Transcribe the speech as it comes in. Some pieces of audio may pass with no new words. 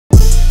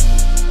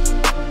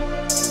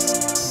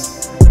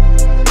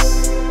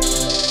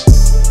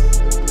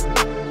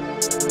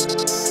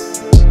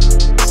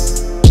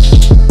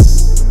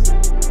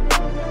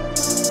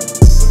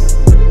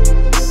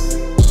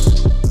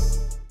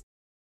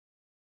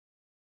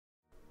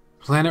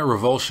Planet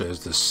Revulsia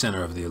is the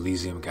center of the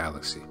Elysium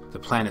galaxy. The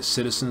planet's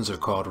citizens are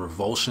called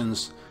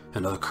Revulsions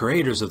and are the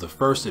creators of the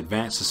first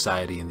advanced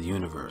society in the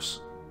universe.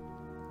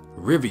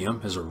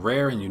 Rivium is a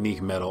rare and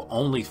unique metal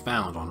only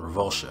found on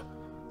Revulsia.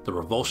 The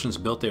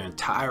Revulsions built their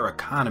entire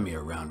economy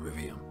around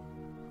Rivium,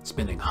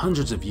 spending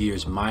hundreds of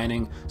years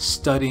mining,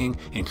 studying,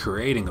 and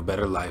creating a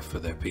better life for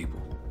their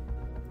people,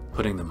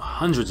 putting them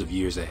hundreds of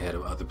years ahead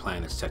of other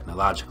planets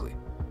technologically.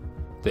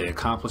 They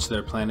accomplished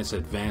their planet's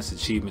advanced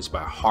achievements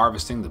by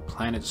harvesting the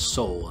planet's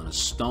soul in a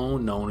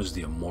stone known as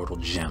the Immortal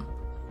Gem.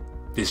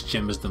 This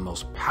gem is the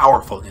most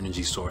powerful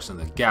energy source in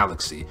the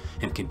galaxy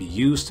and can be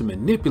used to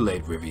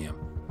manipulate Rivium,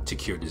 to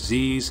cure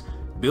disease,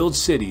 build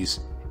cities,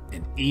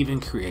 and even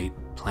create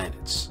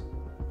planets.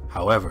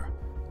 However,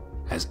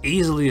 as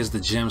easily as the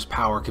gem's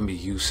power can be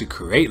used to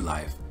create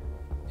life,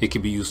 it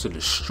can be used to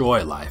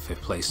destroy life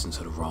if placed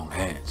into the wrong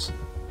hands.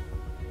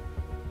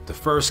 The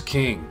first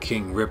king,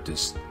 King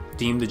Riptus,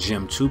 deemed the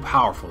gem too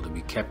powerful to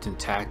be kept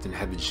intact and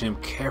had the gem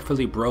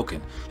carefully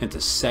broken into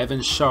 7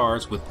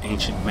 shards with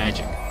ancient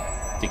magic.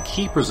 The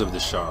keepers of the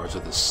shards are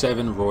the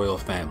 7 royal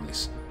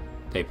families.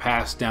 They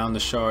passed down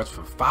the shards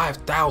for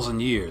 5,000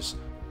 years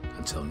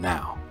until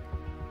now.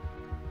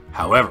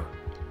 However,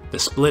 the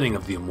splitting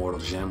of the Immortal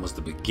Gem was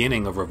the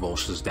beginning of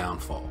Revulsia's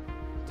downfall.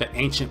 The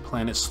ancient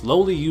planet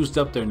slowly used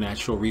up their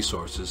natural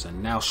resources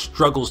and now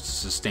struggles to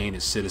sustain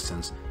its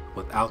citizens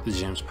without the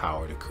gem's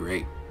power to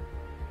create.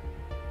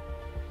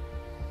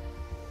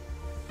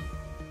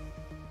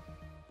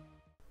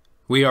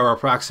 We are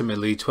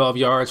approximately 12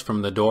 yards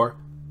from the door.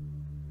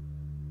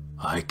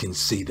 I can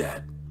see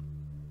that.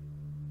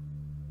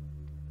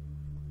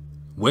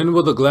 When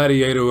will the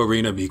gladiator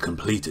arena be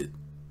completed?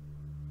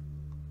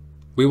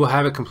 We will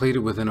have it completed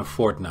within a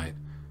fortnight.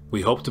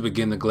 We hope to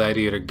begin the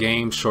gladiator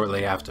games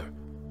shortly after.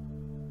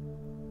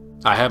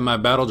 I have my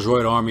battle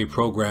droid army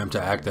programmed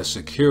to act as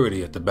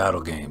security at the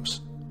battle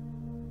games.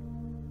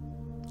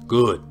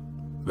 Good.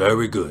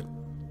 Very good.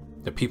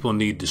 The people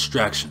need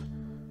distraction.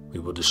 We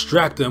will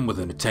distract them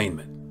with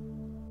entertainment.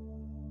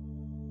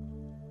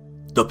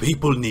 The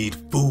people need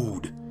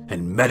food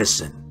and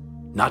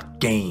medicine, not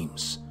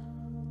games.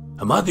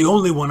 Am I the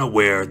only one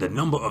aware the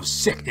number of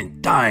sick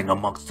and dying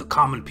amongst the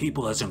common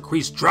people has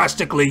increased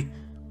drastically?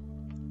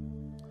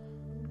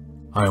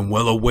 I am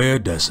well aware,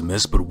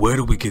 Decymus, but where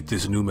do we get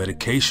this new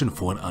medication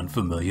for an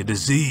unfamiliar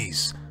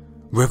disease?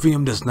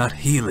 Rivium does not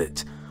heal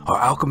it. Our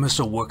alchemists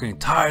are working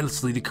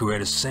tirelessly to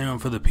create a serum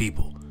for the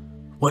people.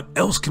 What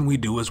else can we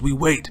do as we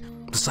wait,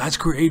 besides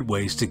create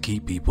ways to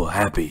keep people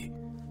happy?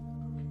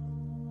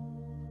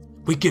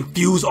 We can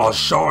fuse our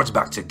shards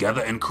back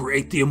together and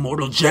create the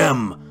Immortal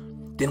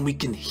Gem. Then we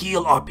can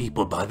heal our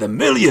people by the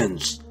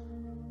millions.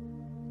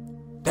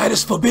 That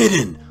is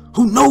forbidden.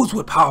 Who knows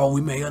what power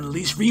we may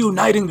unleash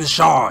reuniting the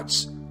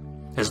shards?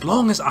 As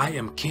long as I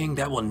am king,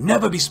 that will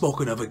never be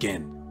spoken of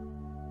again.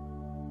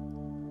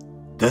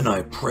 Then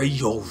I pray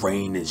your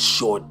reign is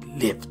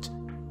short-lived.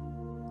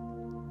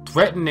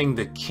 Threatening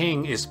the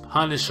king is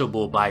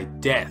punishable by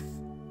death.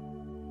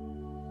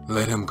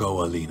 Let him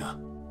go, Alina.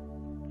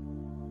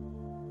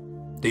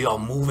 They are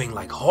moving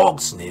like hog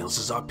snails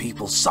as our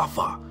people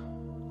suffer.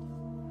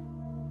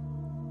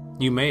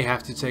 You may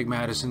have to take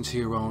matters into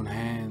your own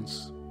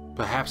hands.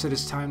 Perhaps it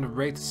is time to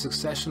break the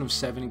succession of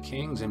 7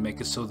 kings and make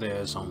it so there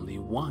is only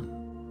one.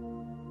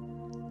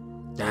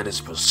 That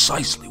is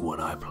precisely what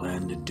I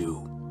plan to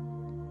do.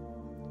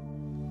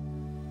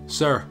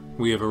 Sir,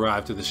 we have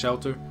arrived at the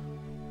shelter.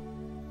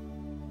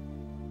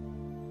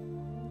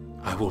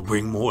 I will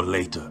bring more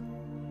later.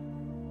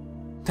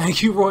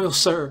 Thank you, Royal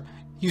Sir.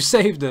 You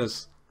saved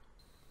us.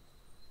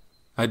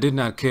 I did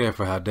not care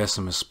for how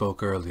Decymus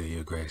spoke earlier,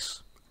 Your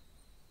Grace.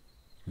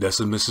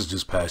 Decymus is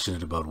just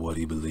passionate about what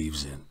he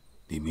believes in.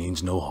 He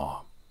means no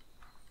harm.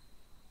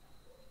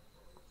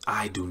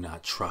 I do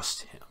not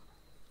trust him.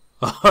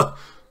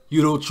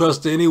 You don't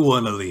trust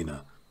anyone,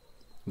 Alina.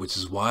 Which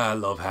is why I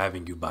love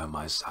having you by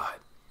my side.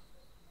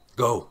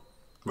 Go,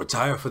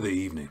 retire for the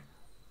evening.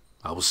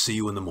 I will see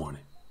you in the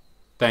morning.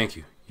 Thank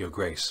you, Your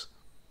Grace.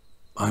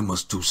 I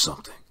must do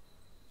something.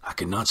 I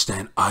cannot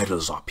stand idle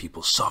as our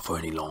people suffer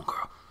any longer.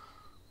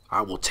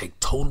 I will take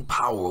total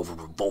power over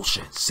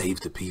Revulsia and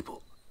save the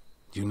people.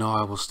 You know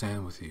I will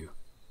stand with you.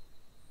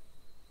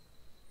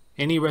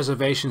 Any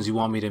reservations you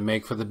want me to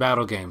make for the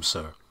battle game,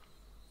 sir?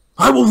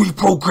 I will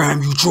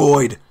reprogram you,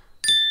 droid!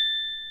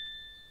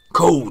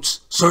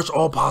 Codes. Search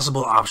all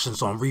possible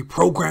options on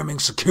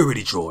reprogramming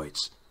security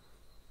droids.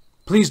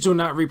 Please do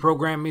not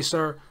reprogram me,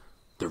 sir.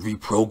 The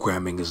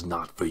reprogramming is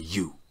not for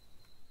you.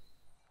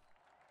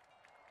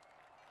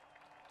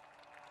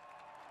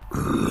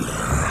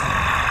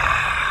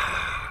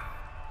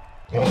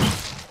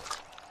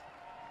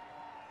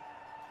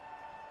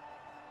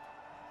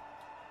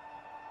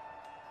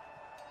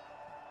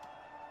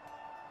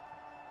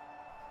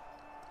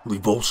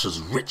 Revulsia's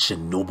rich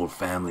and noble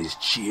families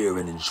cheer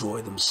and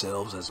enjoy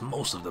themselves as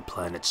most of the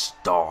planet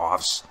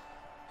starves.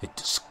 It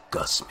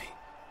disgusts me.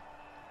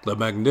 A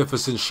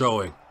magnificent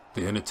showing.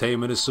 The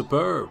entertainment is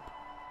superb.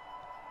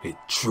 It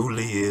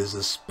truly is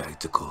a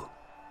spectacle.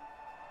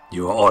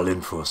 You are all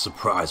in for a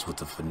surprise with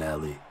the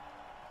finale.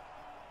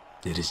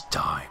 It is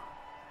time.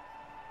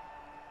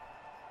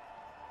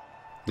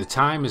 The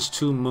time is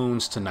 2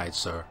 moons tonight,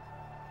 sir.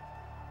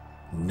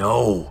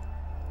 No,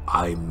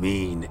 I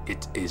mean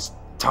it is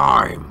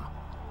time.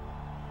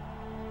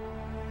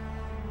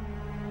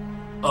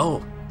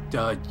 Oh,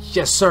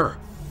 yes, sir.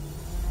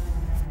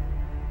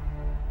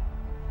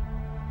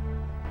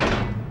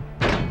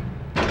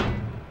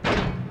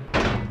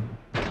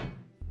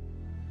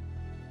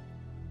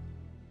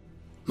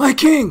 My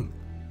king!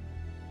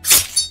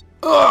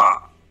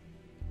 Ah!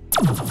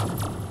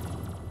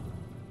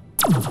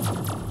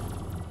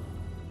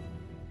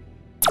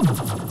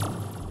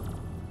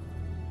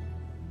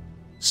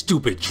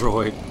 Stupid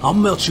droid. I'll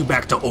melt you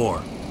back to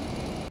ore.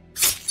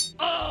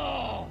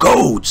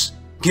 Goads!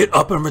 Get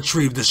up and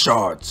retrieve the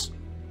shards.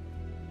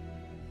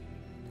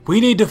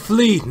 We need to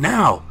flee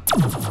now.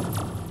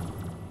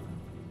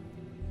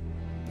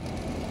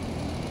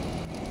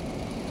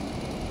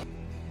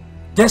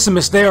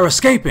 Decymus, they are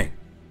escaping.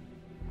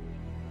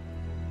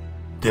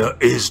 There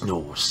is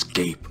no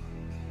escape.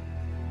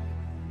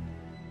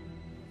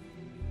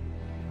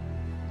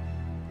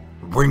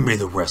 Bring me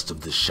the rest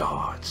of the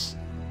shards.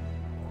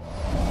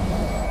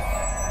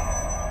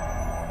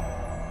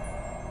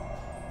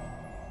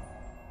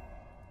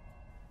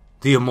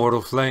 The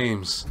immortal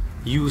flames,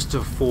 used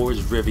to forge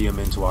Rivium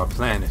into our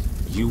planet.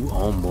 You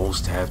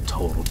almost have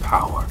total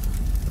power.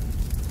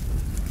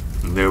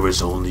 There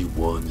is only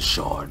one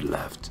shard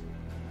left.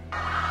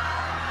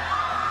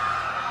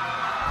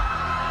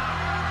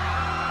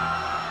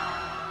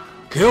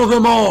 Kill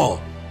them all!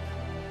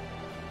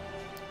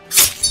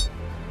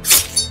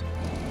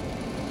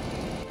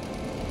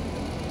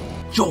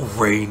 Your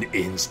reign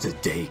ends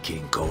today,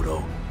 King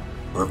Kodo.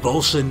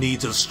 Revulsion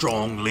needs a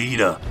strong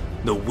leader.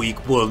 The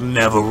weak will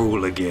never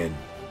rule again.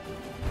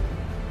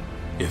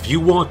 If you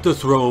want the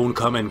throne,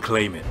 come and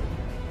claim it.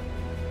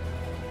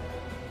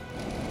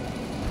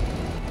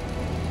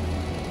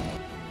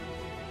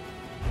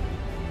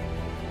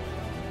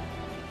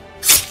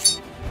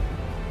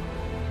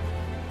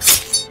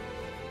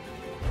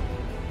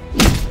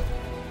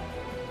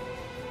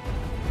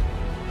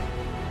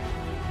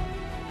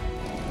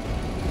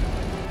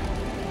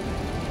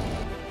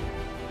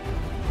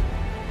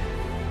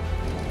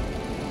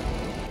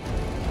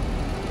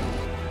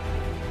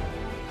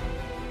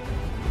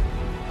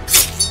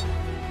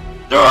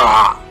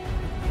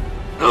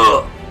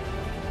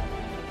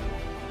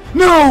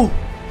 No!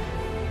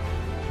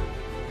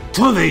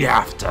 To the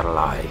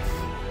afterlife.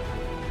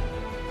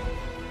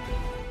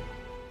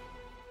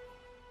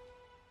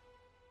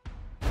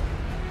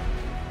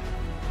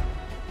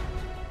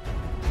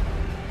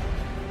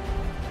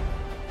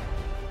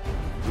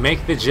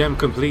 Make the gem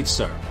complete,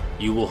 sir.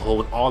 You will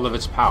hold all of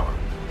its power.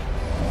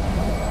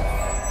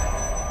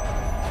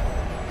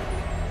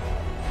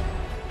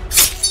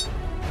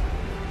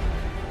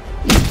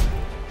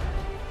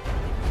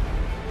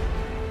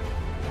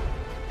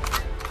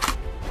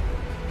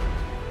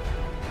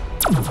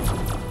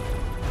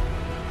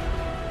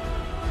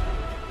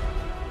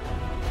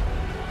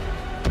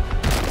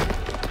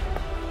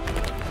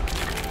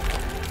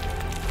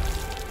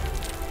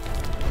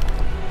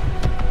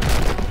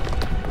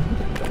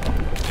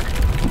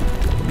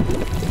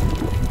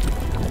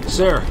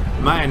 Sir,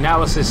 my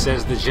analysis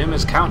says the gem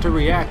is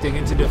counter-reacting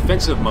into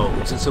defensive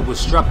mode since it was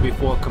struck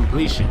before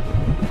completion.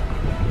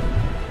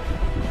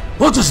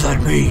 What does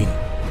that mean?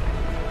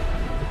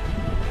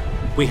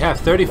 We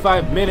have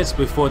 35 minutes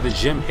before the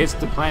gem hits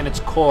the planet's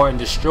core and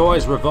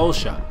destroys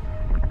Revulsion.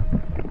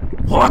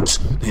 What?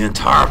 The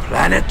entire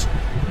planet?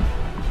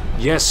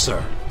 Yes,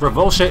 sir.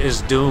 Revulsion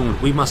is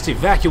doomed. We must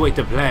evacuate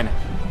the planet.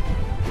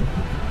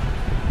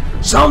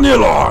 Sound the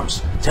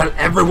alarms! Tell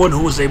everyone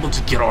who is able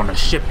to get on a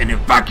ship and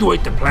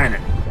evacuate the planet.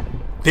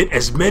 Fit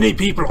as many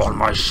people on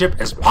my ship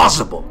as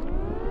possible.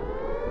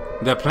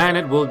 The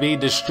planet will be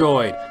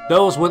destroyed.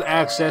 Those with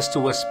access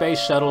to a space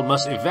shuttle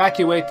must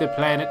evacuate the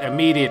planet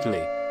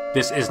immediately.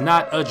 This is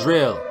not a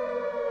drill.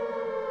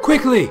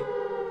 Quickly!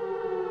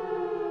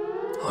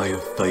 I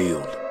have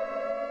failed.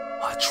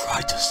 I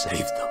tried to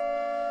save them.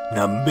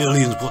 Now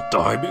millions will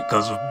die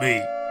because of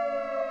me.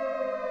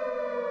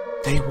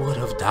 They would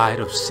have died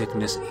of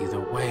sickness either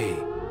way.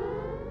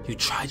 You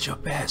tried your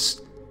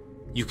best.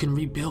 You can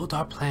rebuild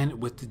our planet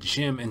with the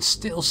gem and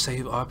still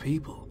save our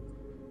people.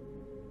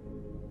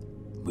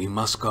 We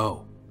must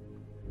go.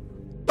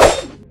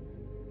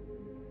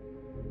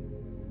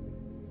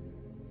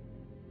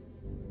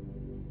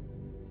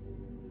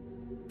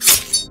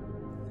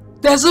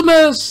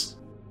 Decymus!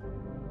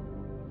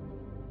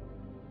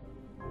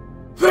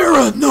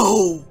 Vera,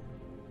 no!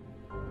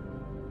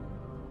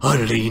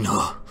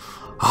 Alina,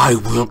 I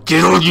will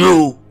kill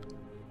you!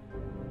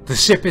 The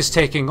ship is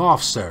taking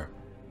off, sir.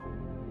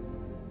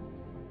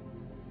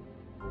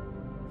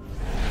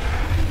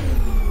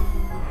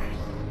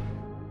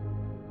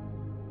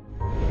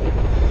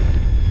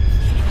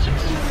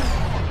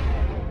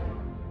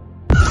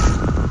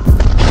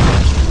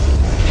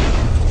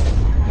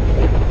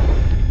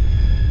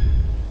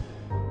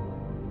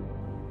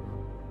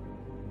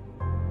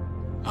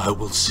 I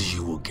will see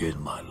you again,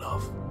 my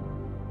love.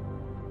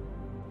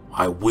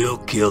 I will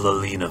kill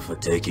Alina for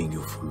taking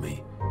you from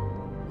me.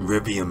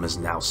 Rivium is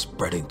now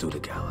spreading through the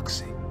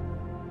galaxy.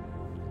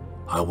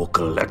 I will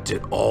collect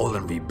it all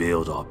and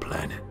rebuild our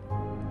planet.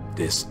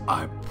 This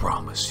I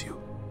promise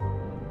you.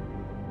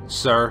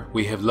 Sir,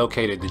 we have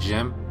located the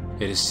gem.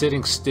 It is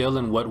sitting still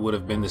in what would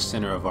have been the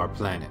center of our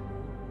planet.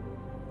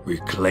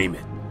 Reclaim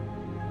it.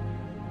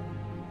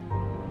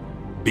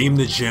 Beam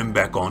the gem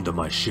back onto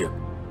my ship.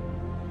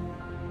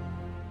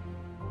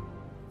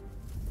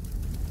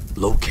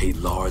 Locate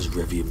large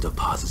Rivium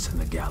deposits in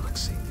the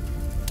galaxy.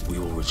 We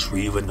will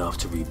retrieve enough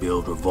to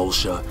rebuild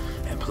Revoltia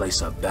and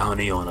place a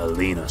bounty on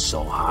Alina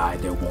so high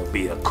there won't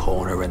be a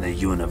corner in the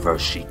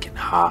universe she can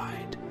hide.